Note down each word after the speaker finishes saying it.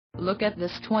Look at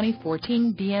this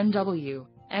 2014 BMW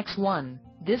X1.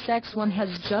 This X1 has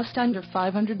just under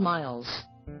 500 miles.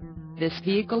 This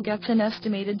vehicle gets an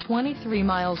estimated 23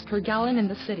 miles per gallon in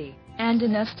the city, and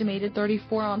an estimated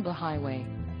 34 on the highway.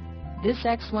 This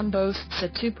X1 boasts a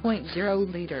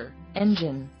 2.0-liter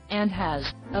engine, and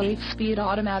has a 8-speed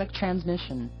automatic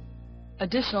transmission.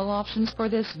 Additional options for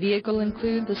this vehicle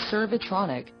include the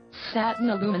Servitronic,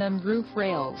 satin aluminum roof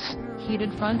rails,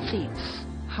 heated front seats,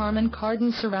 Harman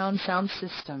Kardon surround sound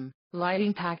system,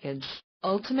 lighting package,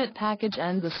 ultimate package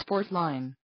and the Sport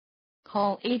line.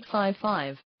 Call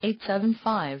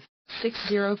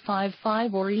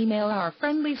 855-875-6055 or email our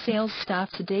friendly sales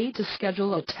staff today to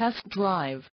schedule a test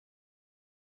drive.